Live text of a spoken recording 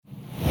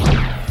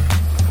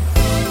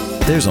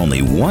There's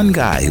only one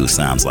guy who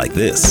sounds like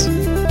this.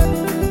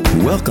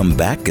 Welcome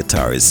back,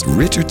 guitarist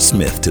Richard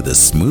Smith, to the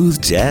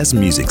smooth jazz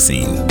music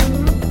scene.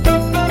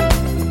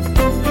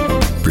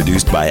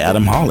 Produced by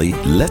Adam Hawley,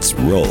 Let's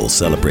Roll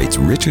celebrates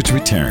Richard's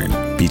return,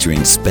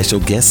 featuring special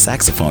guest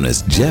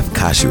saxophonist Jeff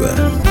Kashua.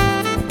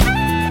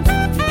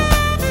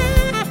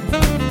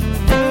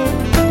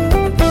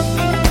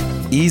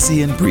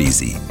 Easy and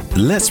breezy,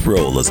 Let's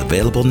Roll is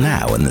available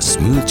now in the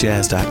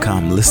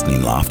smoothjazz.com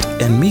listening loft,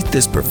 and meet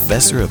this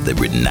professor of the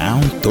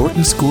renowned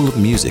Thornton School of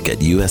Music at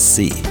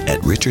USC at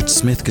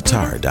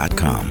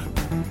richardsmithguitar.com.